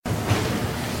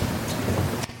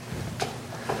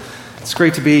It's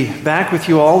great to be back with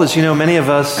you all. As you know, many of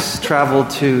us traveled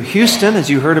to Houston, as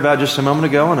you heard about just a moment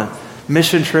ago, on a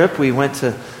mission trip. We went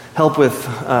to help with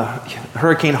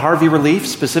Hurricane Harvey relief.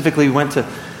 Specifically, we went to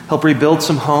help rebuild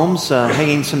some homes,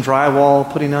 hanging some drywall,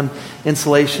 putting on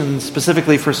insulation,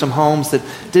 specifically for some homes that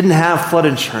didn't have flood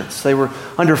insurance. They were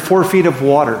under 4 feet of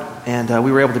water, and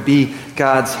we were able to be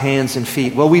God's hands and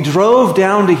feet. Well, we drove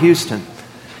down to Houston.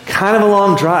 Kind of a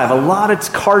long drive, a lot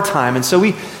of car time. And so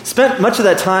we spent much of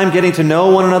that time getting to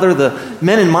know one another. The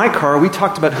men in my car, we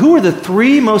talked about who are the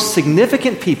 3 most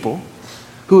significant people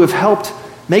who have helped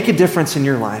make a difference in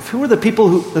your life. Who are the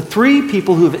 3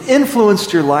 people who have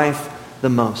influenced your life the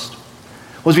most?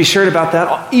 Well, as we shared about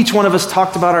that, each one of us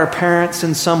talked about our parents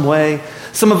in some way.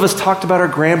 Some of us talked about our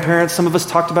grandparents. Some of us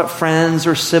talked about friends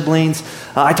or siblings.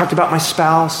 I talked about my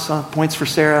spouse. Points for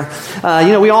Sarah.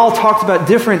 We all talked about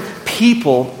different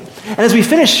people. And as we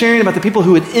finished sharing about the people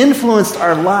who had influenced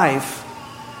our life,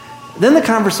 then the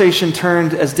conversation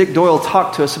turned, as Dick Doyle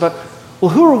talked to us, about,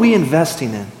 well, who are we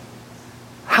investing in?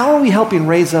 How are we helping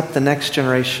raise up the next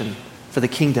generation for the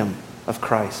kingdom of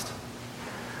Christ?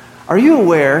 Are you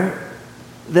aware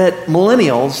that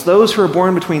millennials, those who are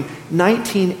born between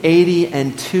 1980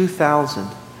 and 2000,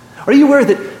 are you aware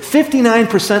that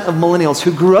 59% of millennials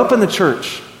who grew up in the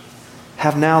church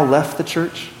have now left the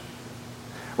church?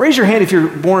 Raise your hand if you're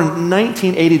born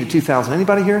 1980 to 2000.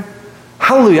 Anybody here?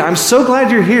 Hallelujah. I'm so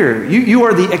glad you're here. You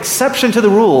are the exception to the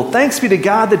rule. Thanks be to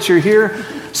God that you're here.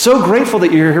 So grateful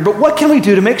that you're here. But what can we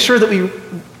do to make sure that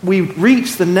we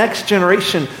reach the next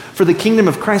generation for the kingdom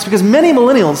of Christ? Because many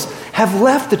millennials have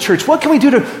left the church. What can we do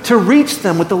to reach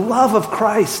them with the love of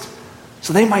Christ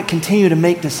so they might continue to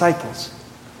make disciples?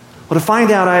 Well, to find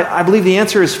out, I believe the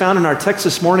answer is found in our text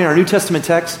this morning, our New Testament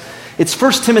text. It's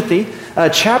 1 Timothy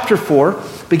chapter 4,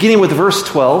 beginning with verse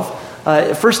 12.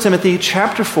 1 Timothy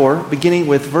chapter 4, beginning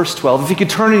with verse 12. If you could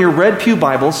turn in your red pew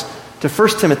Bibles to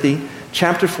 1 Timothy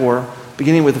chapter 4,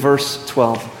 beginning with verse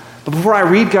 12. But before I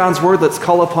read God's word, let's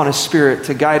call upon His Spirit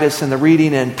to guide us in the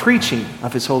reading and preaching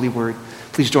of His holy word.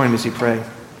 Please join me as we pray.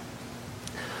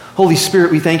 Holy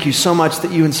Spirit, we thank you so much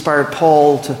that you inspired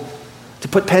Paul to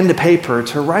put pen to paper,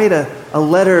 to write a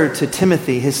letter to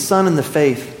Timothy, his son in the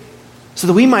faith, so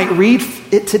that we might read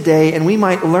it today and we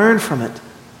might learn from it.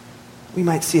 We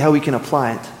might see how we can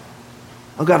apply it.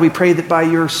 Oh God, we pray that by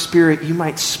your Spirit you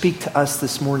might speak to us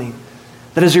this morning.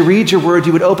 That as we read your word,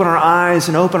 you would open our eyes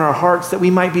and open our hearts, that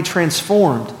we might be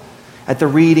transformed at the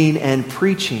reading and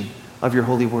preaching of your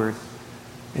holy word.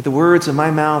 May the words of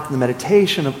my mouth and the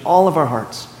meditation of all of our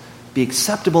hearts be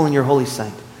acceptable in your holy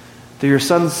sight. Through your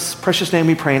Son's precious name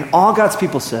we pray, and all God's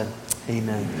people said,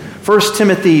 amen. 1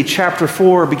 Timothy chapter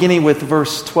 4, beginning with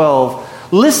verse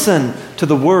 12. Listen to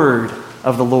the word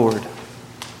of the Lord.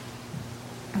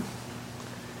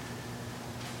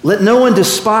 Let no one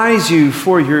despise you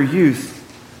for your youth,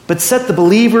 but set the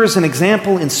believers an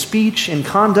example in speech, in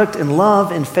conduct, in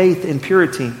love, in faith, in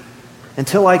purity.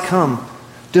 Until I come,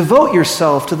 devote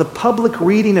yourself to the public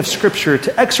reading of Scripture,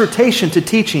 to exhortation, to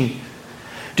teaching.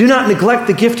 Do not neglect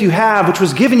the gift you have, which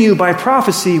was given you by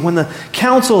prophecy when the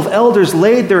council of elders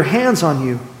laid their hands on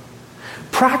you.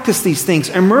 Practice these things,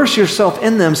 immerse yourself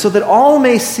in them, so that all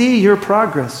may see your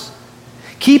progress.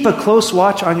 Keep a close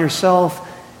watch on yourself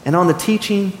and on the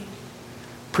teaching.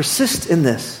 Persist in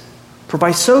this, for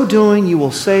by so doing you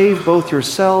will save both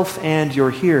yourself and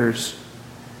your hearers.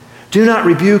 Do not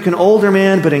rebuke an older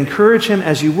man, but encourage him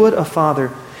as you would a father.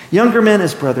 Younger men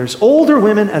as brothers, older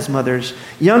women as mothers,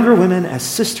 younger women as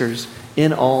sisters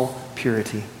in all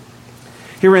purity.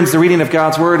 Here ends the reading of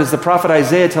God's word. As the prophet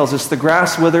Isaiah tells us, the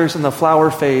grass withers and the flower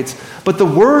fades, but the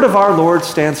word of our Lord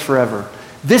stands forever.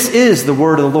 This is the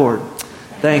word of the Lord.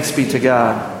 Thanks be to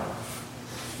God.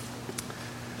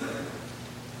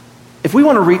 If we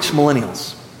want to reach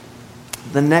millennials,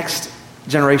 the next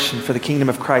generation for the kingdom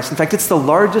of Christ. In fact, it's the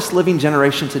largest living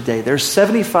generation today. There's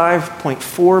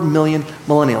 75.4 million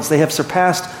millennials. They have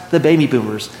surpassed the baby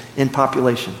boomers in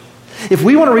population. If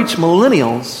we want to reach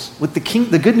millennials with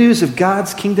the good news of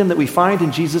God's kingdom that we find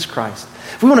in Jesus Christ,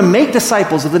 if we want to make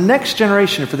disciples of the next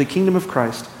generation for the kingdom of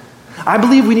Christ, I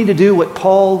believe we need to do what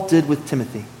Paul did with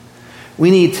Timothy. We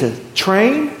need to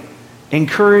train,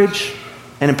 encourage,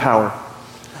 and empower.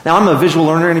 Now, I'm a visual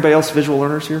learner. Anybody else visual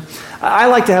learners here? I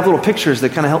like to have little pictures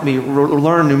that kind of help me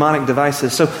learn mnemonic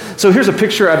devices. So here's a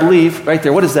picture, I believe, right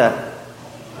there. What is that?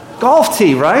 Golf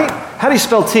tee, right? How do you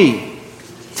spell tee?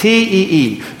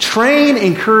 T-E-E. Train,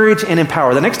 encourage, and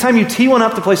empower. The next time you tee one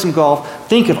up to play some golf,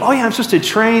 think of, oh yeah, I'm supposed to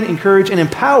train, encourage, and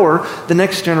empower the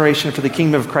next generation for the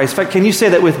kingdom of Christ. In fact, can you say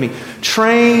that with me?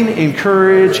 Train,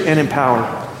 encourage, and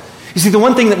empower. You see, the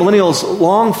one thing that millennials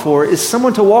long for is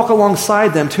someone to walk alongside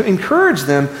them, to encourage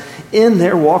them in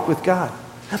their walk with God.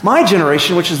 My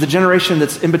generation, which is the generation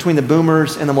that's in between the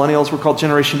boomers and the millennials, we're called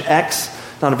Generation X.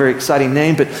 Not a very exciting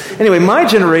name, but anyway, my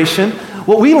generation,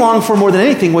 what we longed for more than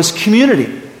anything was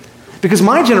community. Because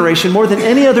my generation, more than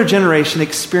any other generation,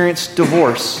 experienced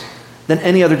divorce than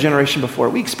any other generation before.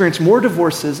 We experienced more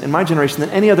divorces in my generation than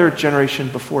any other generation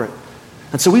before it.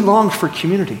 And so we longed for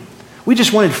community. We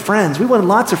just wanted friends. We wanted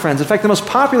lots of friends. In fact, the most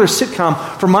popular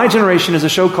sitcom for my generation is a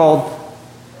show called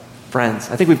Friends.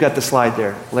 I think we've got the slide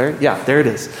there. Larry? Yeah, there it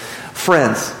is.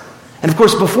 Friends. And of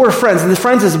course, before Friends, and the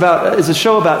Friends is a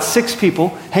show about 6 people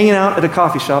hanging out at a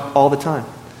coffee shop all the time.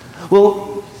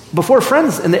 Well, before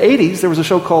Friends in the 80s, there was a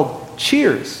show called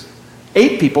Cheers.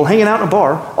 8 people hanging out in a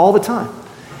bar all the time.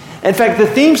 In fact, the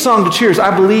theme song to Cheers,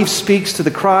 I believe, speaks to the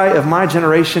cry of my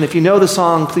generation. If you know the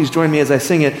song, please join me as I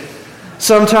sing it.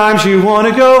 Sometimes you want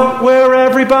to go where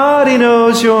everybody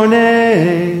knows your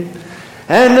name,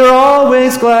 and they're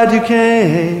always glad you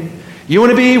came. You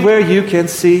want to be where you can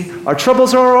see our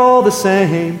troubles are all the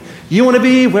same. You want to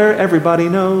be where everybody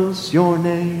knows your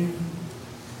name.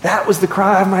 That was the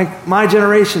cry of my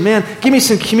generation. Man, give me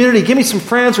some community. Give me some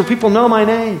friends where people know my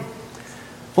name.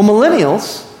 Well,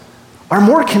 millennials are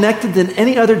more connected than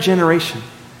any other generation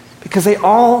because they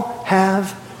all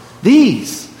have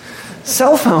these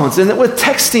cell phones. And with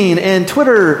texting and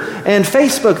Twitter and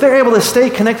Facebook, they're able to stay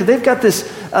connected. They've got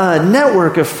this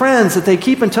network of friends that they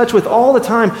keep in touch with all the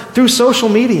time through social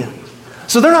media.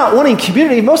 So they're not wanting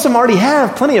community. Most of them already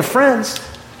have plenty of friends.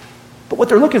 But what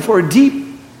they're looking for are deep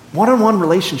one-on-one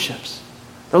relationships.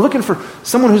 They're looking for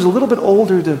someone who's a little bit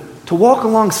older to walk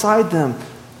alongside them,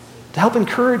 to help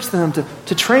encourage them,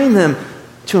 to train them,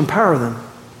 to empower them.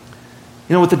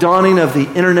 You know, with the dawning of the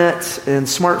internet and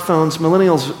smartphones,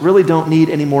 millennials really don't need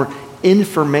any more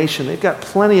information. They've got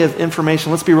plenty of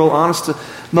information. Let's be real honest.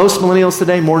 Most millennials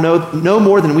today know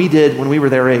more than we did when we were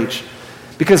their age.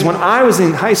 Because when I was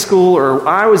in high school or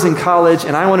I was in college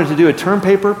and I wanted to do a term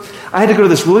paper, I had to go to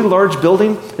this really large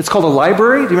building. It's called a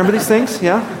library. Do you remember these things?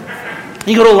 Yeah?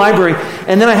 You go to a library,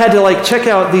 and then I had to check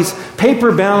out these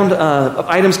paper-bound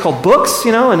items called books,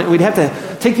 and we'd have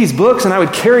to take these books, and I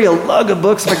would carry a lug of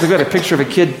books. In fact, I've got a picture of a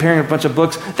kid carrying a bunch of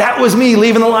books. That was me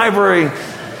leaving the library.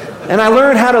 And I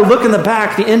learned how to look in the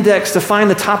back, the index, to find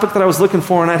the topic that I was looking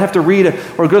for, and I'd have to read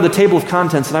or go to the table of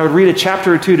contents, and I would read a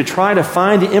chapter or two to try to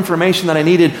find the information that I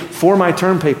needed for my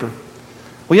term paper.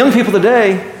 Well, young people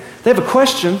today, they have a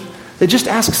question. They just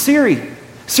ask Siri,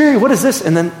 "Siri, what is this?"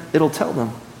 And then it'll tell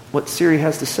them what Siri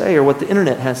has to say or what the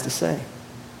internet has to say.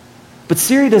 But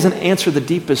Siri doesn't answer the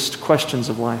deepest questions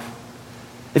of life.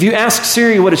 If you ask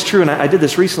Siri what is true, and I did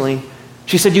this recently,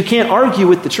 she said, "You can't argue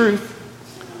with the truth."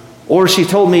 Or she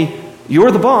told me,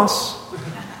 "You're the boss."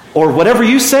 Or "Whatever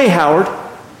you say, Howard."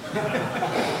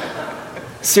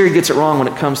 Siri gets it wrong when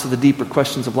it comes to the deeper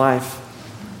questions of life.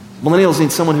 Millennials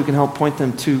need someone who can help point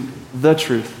them to the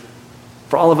truth.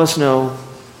 For all of us know,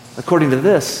 according to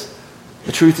this,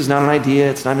 the truth is not an idea,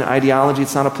 it's not an ideology,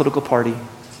 it's not a political party.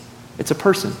 It's a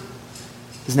person.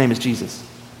 His name is Jesus.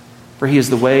 For he is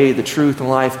the way, the truth, and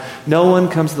life. No one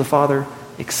comes to the Father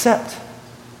except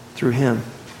through him.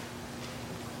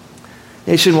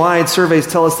 Nationwide surveys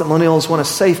tell us that millennials want a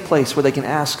safe place where they can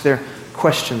ask their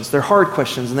questions, their hard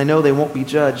questions, and they know they won't be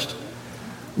judged.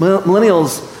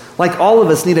 Millennials, like all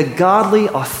of us, need a godly,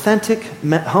 authentic,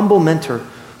 humble mentor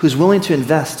who's willing to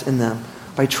invest in them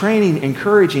by training,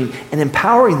 encouraging, and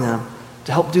empowering them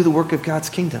to help do the work of God's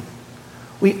kingdom.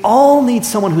 We all need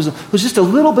someone who's just a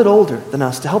little bit older than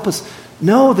us to help us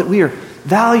know that we are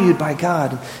valued by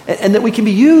God and that we can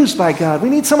be used by God. We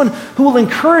need someone who will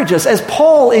encourage us, as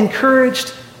Paul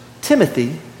encouraged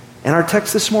Timothy in our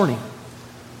text this morning.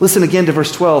 Listen again to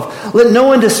verse 12. "Let no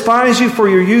one despise you for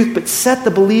your youth, but set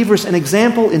the believers an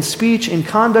example in speech, in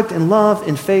conduct, in love,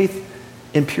 in faith,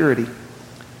 in purity."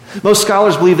 Most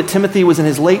scholars believe that Timothy was in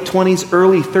his late 20s,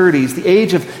 early 30s, the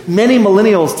age of many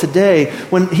millennials today,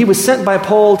 when he was sent by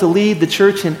Paul to lead the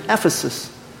church in Ephesus.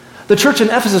 The church in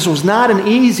Ephesus was not an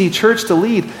easy church to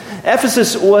lead.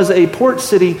 Ephesus was a port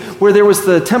city where there was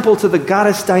the temple to the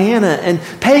goddess Diana, and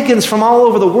pagans from all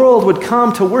over the world would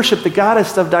come to worship the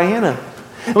goddess of Diana.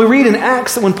 And we read in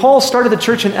Acts that when Paul started the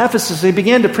church in Ephesus, he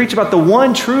began to preach about the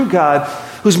one true God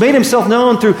who's made himself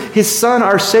known through his Son,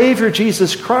 our Savior,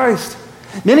 Jesus Christ.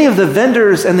 Many of the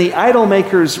vendors and the idol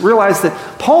makers realized that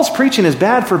Paul's preaching is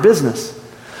bad for business.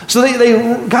 So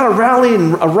they got a rally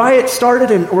and a riot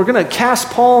started, and we're going to cast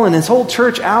Paul and his whole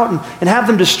church out and have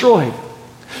them destroyed.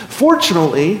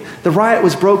 Fortunately, the riot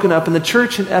was broken up and the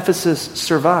church in Ephesus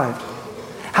survived.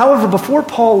 However, before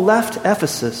Paul left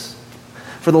Ephesus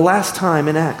for the last time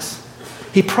in Acts,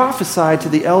 he prophesied to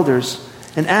the elders.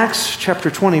 In Acts chapter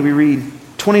 20, we read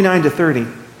 29 to 30.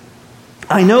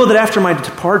 I know that after my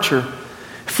departure,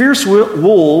 fierce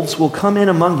wolves will come in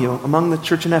among you, among the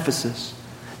church in Ephesus,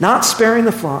 not sparing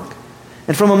the flock.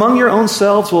 And from among your own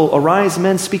selves will arise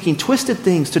men speaking twisted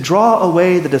things to draw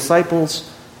away the disciples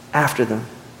after them.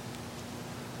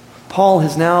 Paul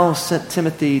has now sent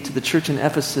Timothy to the church in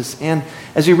Ephesus. And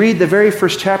as we read the very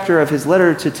first chapter of his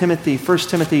letter to Timothy, 1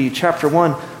 Timothy chapter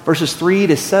 1, verses 3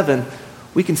 to 7,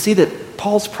 we can see that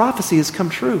Paul's prophecy has come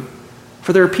true.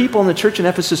 For there are people in the church in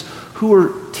Ephesus who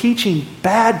are teaching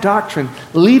bad doctrine,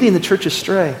 leading the church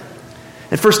astray.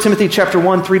 In 1 Timothy chapter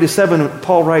 1, 3 to 7,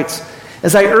 Paul writes,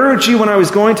 "As I urged you when I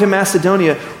was going to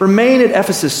Macedonia, remain at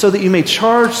Ephesus so that you may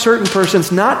charge certain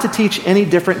persons not to teach any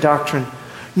different doctrine,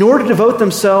 nor to devote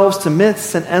themselves to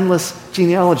myths and endless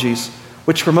genealogies,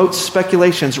 which promote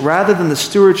speculations rather than the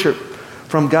stewardship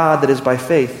from God that is by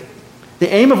faith.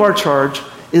 The aim of our charge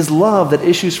is love that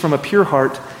issues from a pure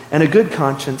heart and a good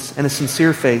conscience and a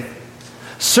sincere faith.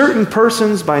 Certain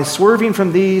persons, by swerving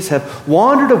from these, have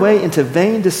wandered away into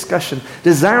vain discussion,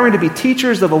 desiring to be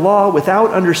teachers of the law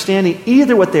without understanding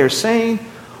either what they are saying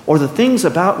or the things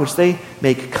about which they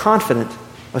make confident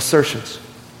assertions."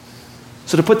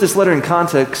 So to put this letter in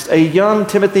context, a young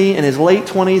Timothy in his late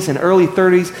 20s and early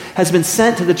 30s has been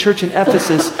sent to the church in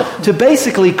Ephesus to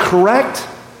basically correct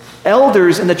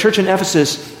elders in the church in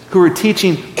Ephesus who were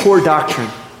teaching poor doctrine.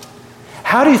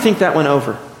 How do you think that went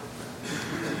over?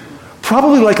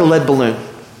 Probably like a lead balloon.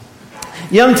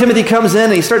 Young Timothy comes in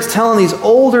and he starts telling these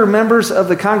older members of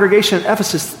the congregation in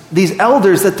Ephesus, these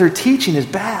elders, that their teaching is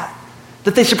bad.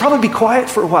 That they should probably be quiet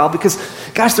for a while because,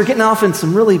 gosh, they're getting off in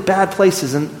some really bad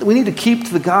places and we need to keep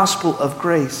to the gospel of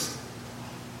grace.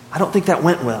 I don't think that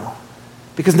went well.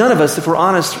 Because none of us, if we're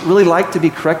honest, really like to be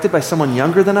corrected by someone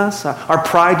younger than us. Our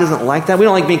pride doesn't like that. We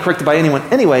don't like being corrected by anyone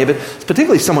anyway, but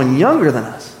particularly someone younger than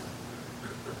us.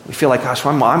 We feel like, gosh,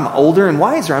 I'm older and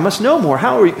wiser. I must know more.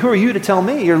 Who are you to tell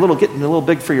me? You're getting a little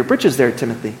big for your britches there,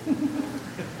 Timothy.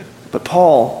 But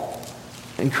Paul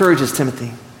encourages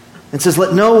Timothy and says,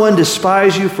 "Let no one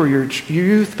despise you for your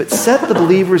youth, but set the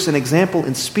believers an example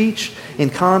in speech, in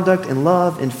conduct, in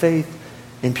love, in faith,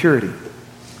 in purity."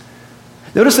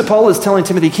 Notice that Paul is telling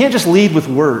Timothy he can't just lead with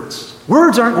words.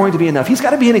 Words aren't going to be enough. He's got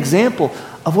to be an example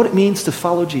of what it means to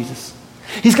follow Jesus.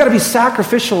 He's got to be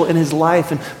sacrificial in his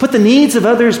life and put the needs of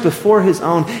others before his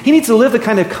own. He needs to live the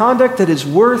kind of conduct that is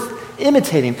worth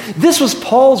imitating. This was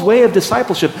Paul's way of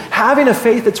discipleship, having a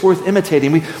faith that's worth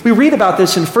imitating. We read about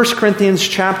this in 1 Corinthians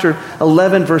chapter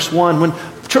 11, verse 1, when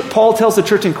Paul tells the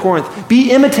church in Corinth,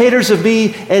 "Be imitators of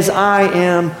me as I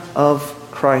am of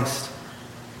Christ."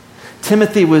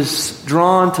 Timothy was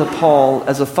drawn to Paul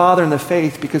as a father in the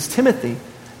faith because Timothy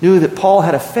knew that Paul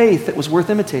had a faith that was worth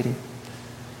imitating.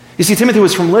 You see, Timothy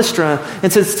was from Lystra,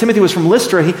 and since Timothy was from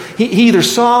Lystra, he either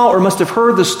saw or must have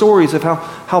heard the stories of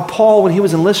how Paul, when he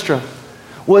was in Lystra,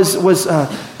 was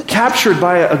captured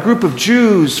by a group of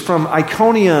Jews from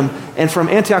Iconium and from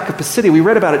Antioch of Pisidia. We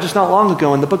read about it just not long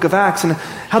ago in the book of Acts, and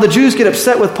how the Jews get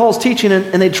upset with Paul's teaching,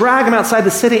 and they drag him outside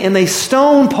the city, and they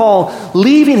stone Paul,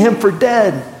 leaving him for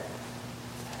dead.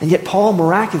 And yet Paul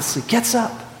miraculously gets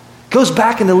up, goes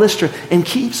back into Lystra, and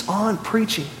keeps on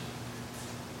preaching.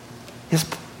 Yes,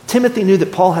 Timothy knew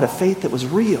that Paul had a faith that was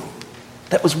real,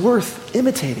 that was worth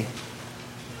imitating.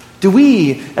 Do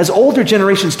we, as older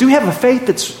generations, do we have a faith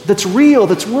that's real,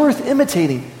 that's worth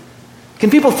imitating? Can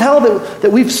people tell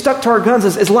that we've stuck to our guns?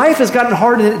 As life has gotten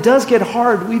hard, and it does get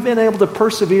hard, we've been able to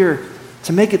persevere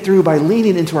to make it through by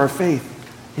leaning into our faith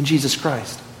in Jesus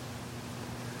Christ.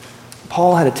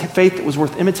 Paul had a faith that was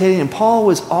worth imitating, and Paul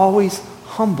was always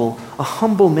humble, a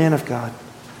humble man of God.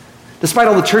 Despite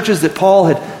all the churches that Paul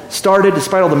had started,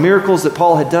 despite all the miracles that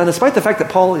Paul had done, despite the fact that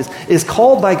Paul is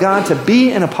called by God to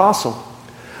be an apostle,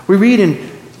 we read in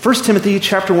 1 Timothy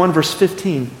chapter 1, verse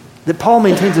 15, that Paul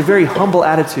maintains a very humble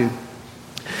attitude.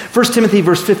 1 Timothy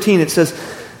verse 15, it says,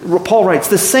 Paul writes,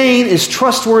 "The saying is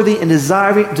trustworthy and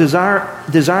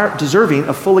deserving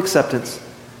of full acceptance,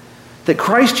 that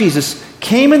Christ Jesus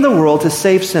came in the world to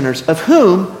save sinners, of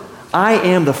whom I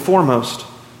am the foremost."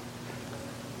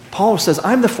 Paul says,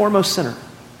 I'm the foremost sinner.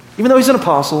 Even though he's an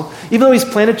apostle, even though he's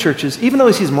planted churches, even though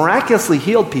he's miraculously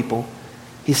healed people,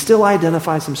 he still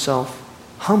identifies himself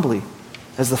humbly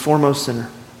as the foremost sinner.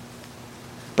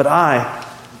 "But I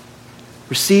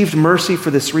received mercy for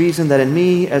this reason, that in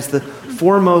me, as the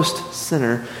foremost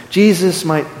sinner, Jesus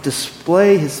might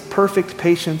display his perfect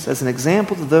patience as an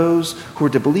example to those who are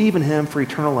to believe in him for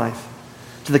eternal life.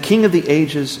 To the King of the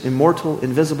ages, immortal,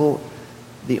 invisible,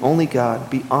 the only God,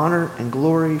 be honor and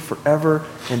glory forever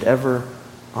and ever.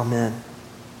 Amen."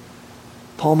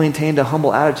 Paul maintained a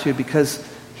humble attitude because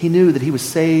he knew that he was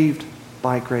saved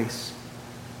by grace.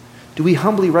 do we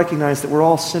humbly recognize that we're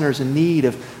all sinners in need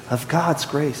of God's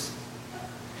grace?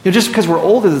 Just because we're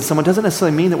older than someone doesn't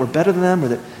necessarily mean that we're better than them or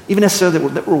that even necessarily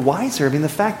that we're wiser. The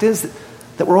fact is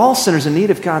that we're all sinners in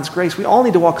need of God's grace. We all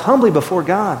need to walk humbly before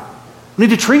God. We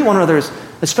need to treat one another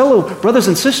as fellow brothers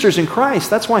and sisters in Christ.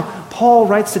 That's why Paul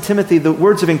writes to Timothy the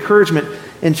words of encouragement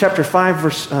in chapter 5,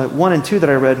 verse 1 and 2 that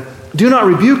I read. Do not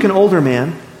rebuke an older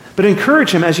man, but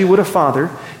encourage him as you would a father,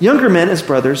 younger men as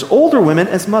brothers, older women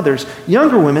as mothers,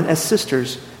 younger women as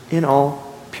sisters, in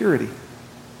all purity.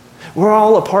 We're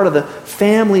all a part of the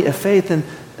family of faith, and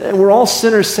we're all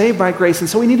sinners saved by grace, and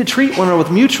so we need to treat one another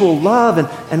with mutual love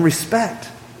and respect,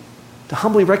 to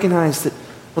humbly recognize that,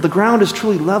 the ground is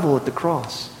truly level at the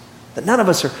cross, that none of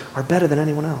us are better than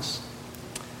anyone else.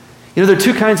 There are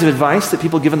two kinds of advice that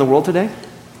people give in the world today.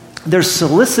 There's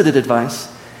solicited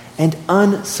advice and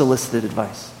unsolicited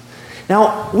advice.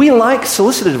 Now, we like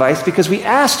solicited advice because we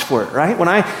asked for it, right? When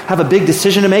I have a big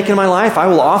decision to make in my life, I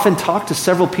will often talk to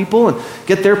several people and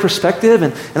get their perspective,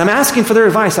 and I'm asking for their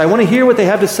advice. I want to hear what they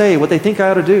have to say, what they think I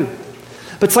ought to do.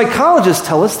 But psychologists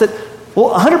tell us that,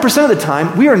 100% of the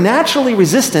time, we are naturally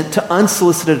resistant to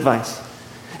unsolicited advice.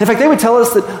 In fact, they would tell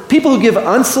us that people who give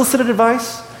unsolicited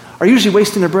advice are usually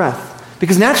wasting their breath,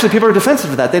 because naturally people are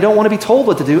defensive of that. They don't want to be told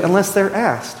what to do unless they're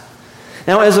asked.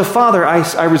 Now, as a father,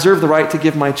 I reserve the right to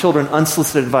give my children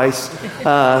unsolicited advice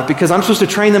because I'm supposed to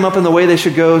train them up in the way they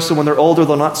should go so when they're older,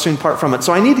 they'll not soon part from it.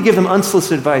 So I need to give them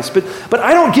unsolicited advice. But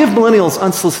I don't give millennials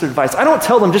unsolicited advice. I don't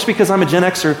tell them just because I'm a Gen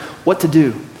Xer what to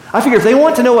do. I figure if they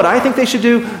want to know what I think they should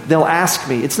do, they'll ask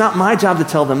me. It's not my job to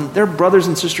tell them. They're brothers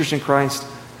and sisters in Christ.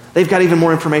 They've got even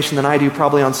more information than I do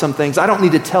probably on some things. I don't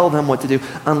need to tell them what to do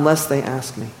unless they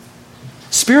ask me.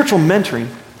 Spiritual mentoring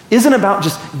isn't about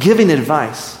just giving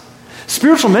advice.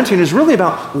 Spiritual mentoring is really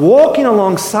about walking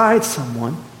alongside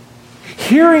someone,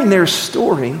 hearing their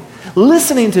story,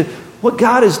 listening to what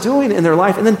God is doing in their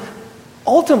life, and then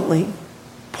ultimately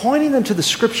pointing them to the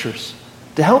Scriptures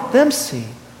to help them see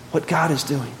what God is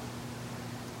doing.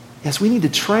 Yes, we need to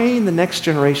train the next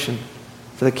generation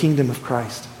for the kingdom of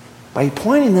Christ by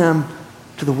pointing them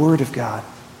to the Word of God.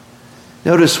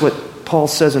 Notice what Paul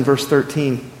says in verse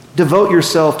 13. Devote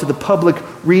yourself to the public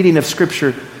reading of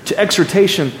Scripture, to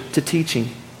exhortation, to teaching.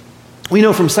 We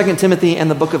know from 2 Timothy and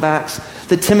the book of Acts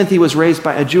that Timothy was raised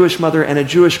by a Jewish mother and a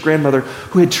Jewish grandmother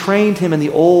who had trained him in the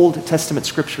Old Testament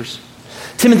Scriptures.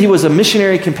 Timothy was a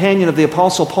missionary companion of the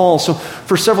Apostle Paul, so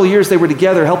for several years they were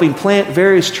together helping plant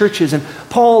various churches, and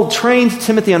Paul trained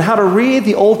Timothy on how to read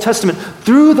the Old Testament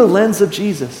through the lens of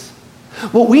Jesus.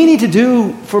 What we need to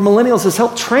do for millennials is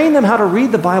help train them how to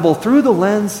read the Bible through the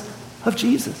lens of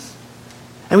Jesus.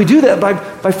 And we do that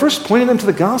by first pointing them to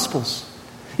the Gospels.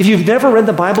 If you've never read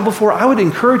the Bible before, I would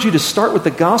encourage you to start with the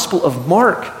Gospel of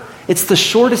Mark. It's the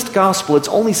shortest Gospel. It's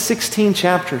only 16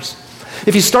 chapters.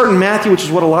 If you start in Matthew, which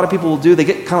is what a lot of people will do, they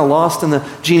get kind of lost in the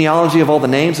genealogy of all the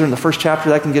names. They're in the first chapter.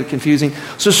 That can get confusing.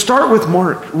 So start with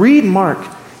Mark. Read Mark.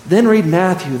 Then read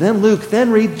Matthew. Then Luke.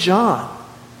 Then read John.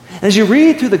 And as you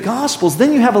read through the Gospels,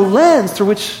 then you have a lens through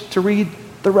which to read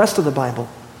the rest of the Bible.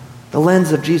 The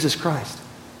lens of Jesus Christ.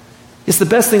 It's the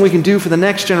best thing we can do for the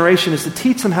next generation is to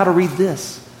teach them how to read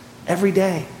this every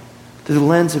day through the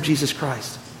lens of Jesus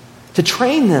Christ. To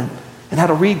train them in how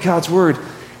to read God's Word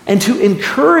and to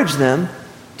encourage them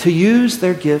to use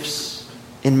their gifts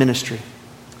in ministry.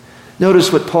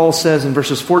 Notice what Paul says in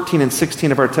verses 14 and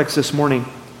 16 of our text this morning.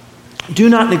 Do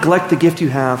not neglect the gift you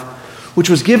have, which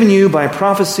was given you by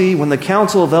prophecy when the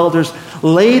council of elders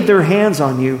laid their hands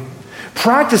on you.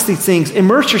 Practice these things,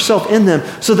 immerse yourself in them,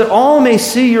 so that all may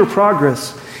see your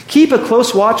progress. Keep a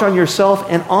close watch on yourself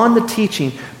and on the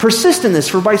teaching. Persist in this,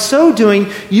 for by so doing,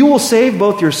 you will save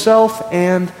both yourself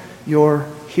and your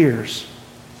hearers.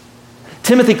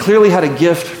 Timothy clearly had a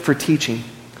gift for teaching.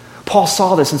 Paul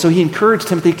saw this, and so he encouraged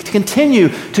Timothy to continue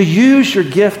to use your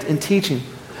gift in teaching.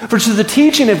 For to the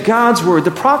teaching of God's Word,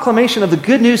 the proclamation of the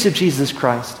good news of Jesus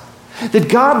Christ, that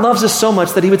God loves us so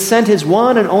much that He would send His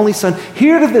one and only Son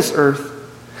here to this earth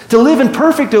to live in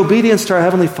perfect obedience to our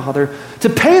Heavenly Father, to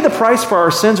pay the price for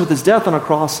our sins with His death on a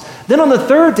cross, then on the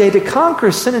third day to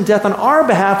conquer sin and death on our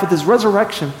behalf with His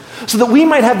resurrection, so that we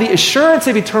might have the assurance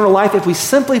of eternal life if we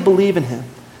simply believe in Him.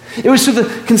 It was through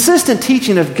the consistent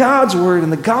teaching of God's Word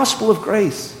and the gospel of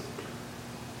grace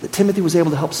that Timothy was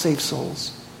able to help save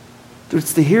souls.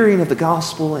 It's the hearing of the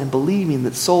gospel and believing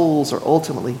that souls are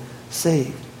ultimately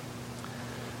saved.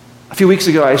 A few weeks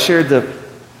ago, I shared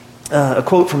a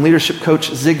quote from leadership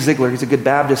coach Zig Ziglar. He's a good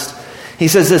Baptist. He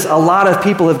says this: a lot of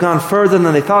people have gone further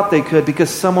than they thought they could because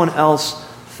someone else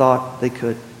thought they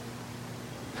could.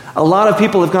 A lot of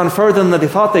people have gone further than they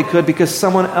thought they could because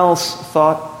someone else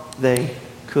thought they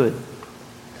could.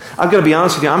 I've got to be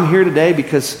honest with you, I'm here today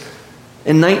because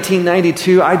in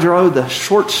 1992, I drew the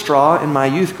short straw in my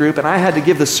youth group, and I had to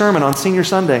give the sermon on Senior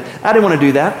Sunday. I didn't want to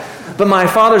do that. But my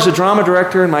father's a drama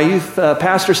director, and my youth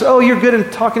pastor said, "Oh, you're good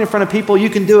at talking in front of people. You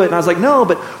can do it." And I was like, "No,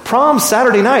 but prom's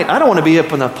Saturday night. I don't want to be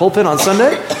up in the pulpit on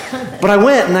Sunday." But I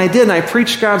went, and I did, and I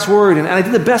preached God's word, and I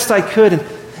did the best I could.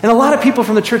 And a lot of people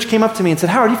from the church came up to me and said,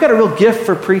 "Howard, you've got a real gift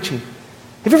for preaching.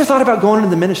 Have you ever thought about going into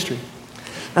the ministry?"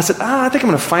 I said, I think I'm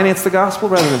going to finance the gospel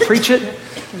rather than preach it.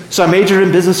 So I majored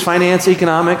in business, finance,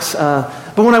 economics.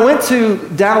 But when I went to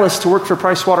Dallas to work for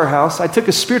Price Waterhouse, I took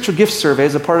a spiritual gift survey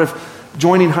as a part of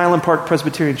joining Highland Park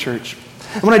Presbyterian Church.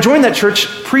 And when I joined that church,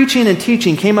 preaching and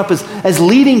teaching came up as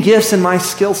leading gifts in my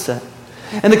skill set.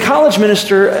 And the college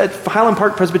minister at Highland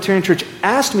Park Presbyterian Church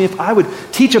asked me if I would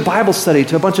teach a Bible study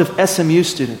to a bunch of SMU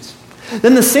students.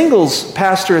 Then the singles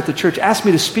pastor at the church asked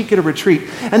me to speak at a retreat.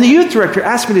 And the youth director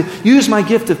asked me to use my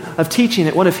gift of teaching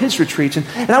at one of his retreats.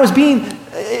 And I was being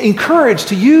encouraged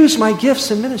to use my gifts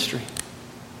in ministry.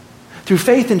 Through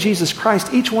faith in Jesus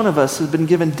Christ, each one of us has been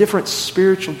given different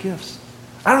spiritual gifts.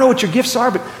 I don't know what your gifts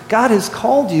are, but God has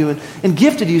called you and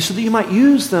gifted you so that you might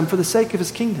use them for the sake of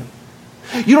His kingdom.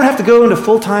 You don't have to go into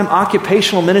full-time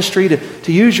occupational ministry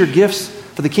to use your gifts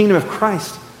for the kingdom of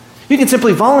Christ. You can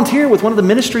simply volunteer with one of the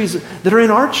ministries that are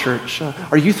in our church,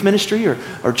 our youth ministry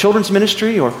or children's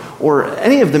ministry or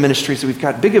any of the ministries that we've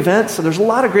got, big events. So there's a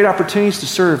lot of great opportunities to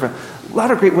serve, a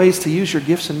lot of great ways to use your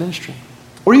gifts in ministry.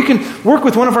 Or you can work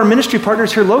with one of our ministry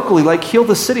partners here locally, like Heal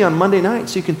the City on Monday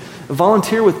nights. You can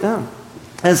volunteer with them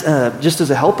as just as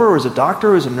a helper or as a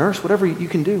doctor or as a nurse, whatever you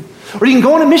can do. Or you can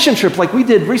go on a mission trip like we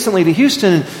did recently to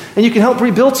Houston, and you can help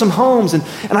rebuild some homes. And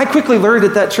I quickly learned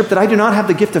at that trip that I do not have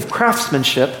the gift of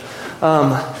craftsmanship.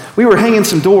 We were hanging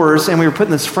some doors, and we were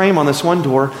putting this frame on this one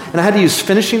door, and I had to use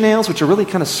finishing nails, which are really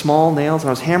kind of small nails, and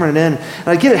I was hammering it in, and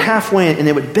I'd get it halfway, and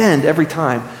it would bend every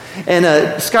time.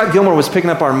 And Scott Gilmore was picking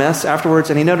up our mess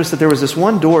afterwards, and he noticed that there was this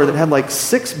one door that had like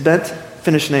 6 bent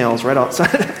finished nails right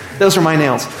outside. Those are my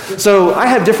nails. So I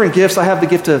have different gifts. I have the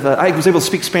gift of, I was able to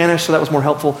speak Spanish, so that was more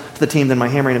helpful to the team than my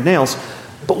hammering of nails.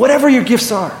 But whatever your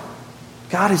gifts are,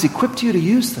 God has equipped you to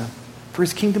use them for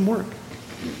His kingdom work.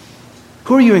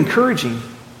 Who are you encouraging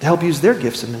to help use their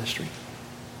gifts in ministry?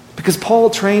 Because Paul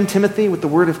trained Timothy with the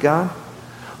Word of God.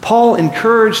 Paul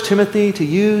encouraged Timothy to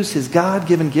use his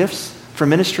God-given gifts for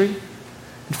ministry.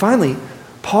 And finally,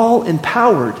 Paul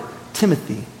empowered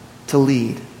Timothy to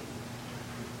lead.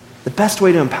 The best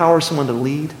way to empower someone to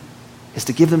lead is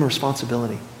to give them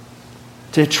responsibility,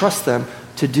 to trust them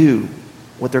to do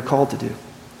what they're called to do.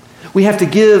 We have to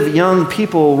give young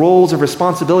people roles of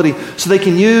responsibility so they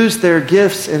can use their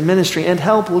gifts in ministry and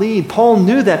help lead. Paul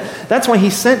knew that. That's why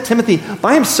he sent Timothy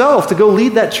by himself to go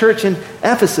lead that church in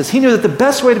Ephesus. He knew that the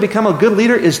best way to become a good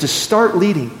leader is to start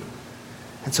leading.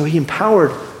 And so he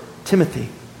empowered Timothy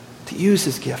to use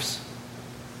his gifts.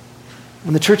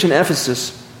 When the church in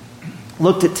Ephesus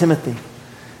looked at Timothy,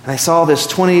 and I saw this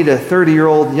 20 to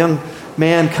 30-year-old young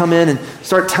man come in and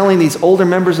start telling these older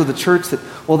members of the church that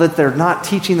they're not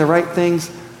teaching the right things,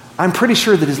 I'm pretty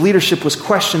sure that his leadership was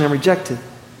questioned and rejected.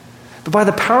 But by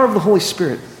the power of the Holy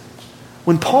Spirit,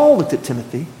 when Paul looked at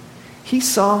Timothy, he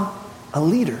saw a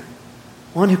leader,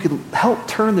 one who could help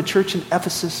turn the church in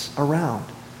Ephesus around.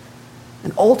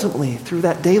 And ultimately, through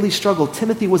that daily struggle,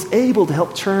 Timothy was able to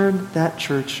help turn that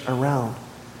church around.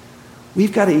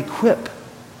 We've got to equip,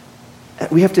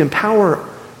 we have to empower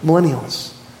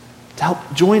millennials to help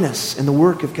join us in the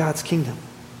work of God's kingdom.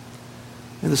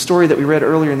 The story that we read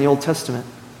earlier in the Old Testament,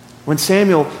 when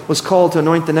Samuel was called to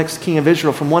anoint the next king of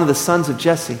Israel from one of the sons of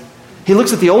Jesse, he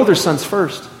looks at the older sons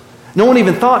first. No one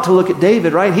even thought to look at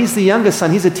David, right? He's the youngest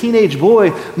son. He's a teenage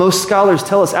boy, most scholars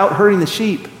tell us, out herding the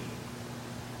sheep.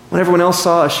 When everyone else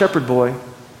saw a shepherd boy,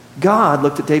 God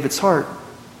looked at David's heart,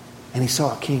 and He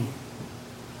saw a king.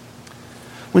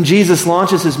 When Jesus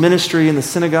launches His ministry in the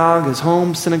synagogue, His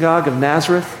home synagogue of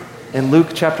Nazareth, in Luke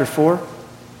chapter 4,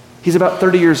 He's about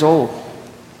 30 years old.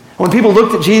 When people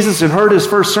looked at Jesus and heard His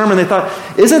first sermon, they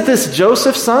thought, isn't this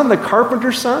Joseph's son, the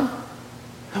carpenter's son?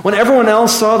 When everyone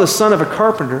else saw the son of a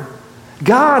carpenter,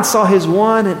 God saw His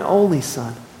one and only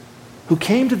Son, who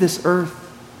came to this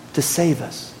earth to save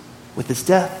us with His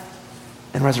death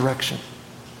and resurrection.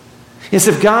 Yes,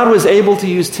 if God was able to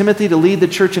use Timothy to lead the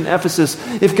church in Ephesus,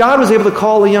 if God was able to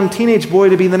call a young teenage boy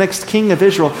to be the next king of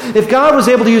Israel, if God was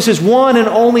able to use His one and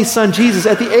only Son, Jesus,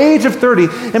 at the age of 30,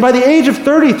 and by the age of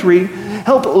 33,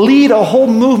 help lead a whole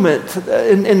movement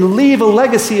and leave a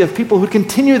legacy of people who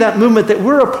continue that movement that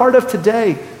we're a part of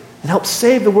today and help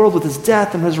save the world with His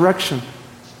death and resurrection,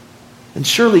 then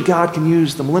surely God can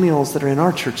use the millennials that are in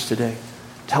our church today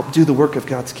to help do the work of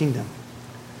God's kingdom.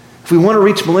 If we want to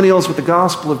reach millennials with the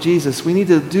gospel of Jesus, we need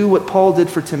to do what Paul did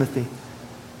for Timothy.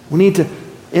 We need to,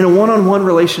 in a one-on-one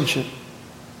relationship,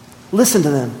 listen to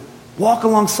them, walk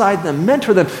alongside them,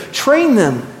 mentor them, train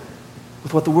them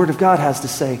with what the Word of God has to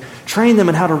say. Train them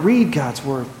in how to read God's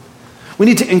Word. We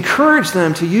need to encourage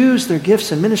them to use their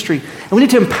gifts in ministry. And we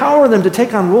need to empower them to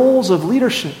take on roles of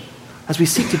leadership as we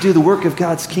seek to do the work of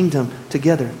God's kingdom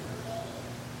together.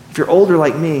 If you're older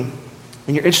like me,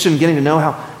 and you're interested in getting to know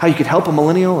how you could help a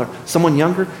millennial or someone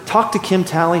younger, talk to Kim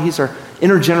Talley. He's our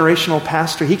intergenerational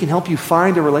pastor. He can help you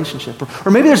find a relationship.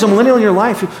 Or maybe there's a millennial in your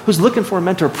life who's looking for a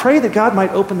mentor. Pray that God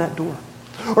might open that door.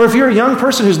 Or if you're a young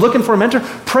person who's looking for a mentor,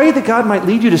 pray that God might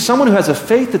lead you to someone who has a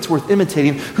faith that's worth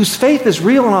imitating, whose faith is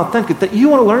real and authentic, that you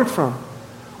want to learn from.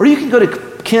 Or you can go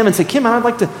to Kim and say, Kim, I'd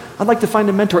like to find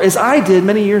a mentor, as I did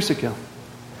many years ago.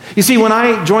 You see, when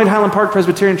I joined Highland Park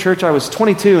Presbyterian Church, I was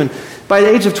 22, and by the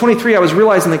age of 23, I was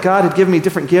realizing that God had given me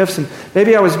different gifts, and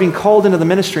maybe I was being called into the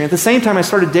ministry. At the same time, I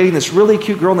started dating this really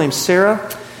cute girl named Sarah.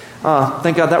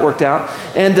 Thank God that worked out.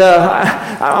 And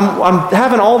I'm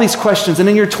having all these questions, and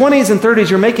in your 20s and 30s,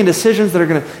 you're making decisions that are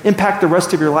going to impact the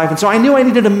rest of your life. And so I knew I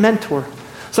needed a mentor.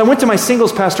 So I went to my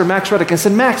singles pastor, Max Reddick, and I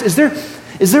said, Max, is there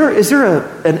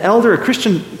an elder, a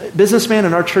Christian businessman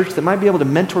in our church that might be able to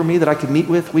mentor me that I could meet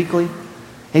with weekly?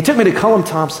 And he took me to Cullum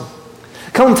Thompson.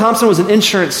 Cullum Thompson was an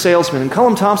insurance salesman, and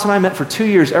Cullum Thompson and I met for 2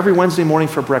 years every Wednesday morning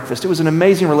for breakfast. It was an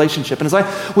amazing relationship. And as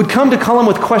I would come to Cullum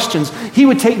with questions, he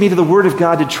would take me to the Word of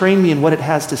God to train me in what it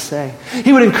has to say.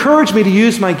 He would encourage me to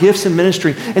use my gifts in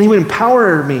ministry, and he would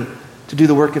empower me to do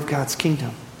the work of God's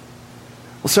kingdom.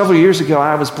 Well, several years ago,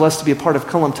 I was blessed to be a part of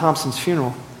Cullum Thompson's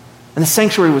funeral, and the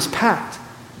sanctuary was packed.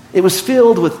 It was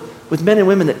filled with men and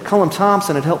women that Cullum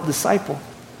Thompson had helped disciple.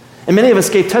 And many of us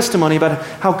gave testimony about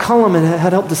how Cullum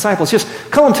had helped disciples. Yes,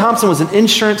 Cullum Thompson was an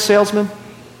insurance salesman,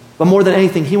 but more than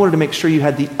anything, he wanted to make sure you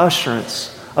had the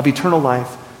assurance of eternal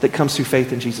life that comes through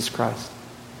faith in Jesus Christ.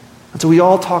 And so we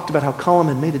all talked about how Cullum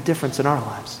had made a difference in our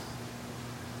lives.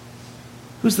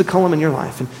 Who's the Cullum in your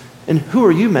life? And who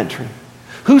are you mentoring?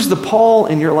 Who's the Paul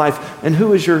in your life? And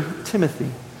who is your Timothy?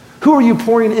 Who are you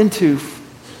pouring into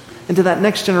that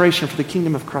next generation for the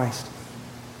kingdom of Christ?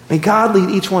 May God lead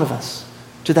each one of us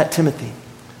to that Timothy,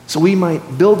 so we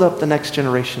might build up the next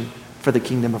generation for the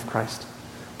kingdom of Christ.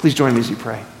 Please join me as you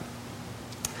pray.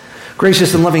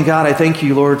 Gracious and loving God, I thank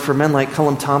you, Lord, for men like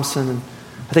Cullum Thompson, and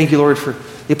I thank you, Lord, for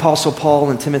the Apostle Paul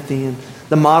and Timothy, and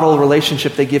the model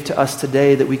relationship they give to us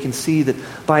today, that we can see that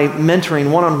by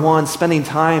mentoring one-on-one, spending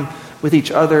time with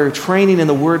each other, training in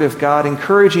the Word of God,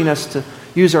 encouraging us to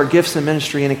use our gifts in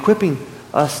ministry, and equipping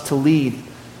us to lead,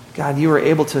 God, you are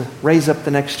able to raise up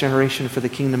the next generation for the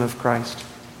kingdom of Christ.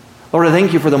 Lord, I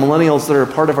thank you for the millennials that are a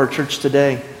part of our church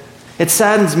today. It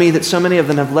saddens me that so many of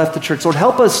them have left the church. Lord,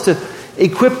 help us to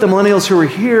equip the millennials who are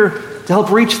here to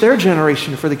help reach their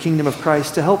generation for the kingdom of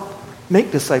Christ, to help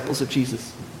make disciples of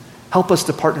Jesus. Help us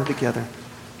to partner together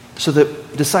so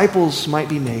that disciples might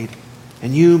be made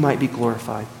and you might be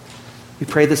glorified. We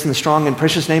pray this in the strong and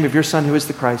precious name of your Son, who is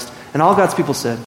the Christ. And all God's people said,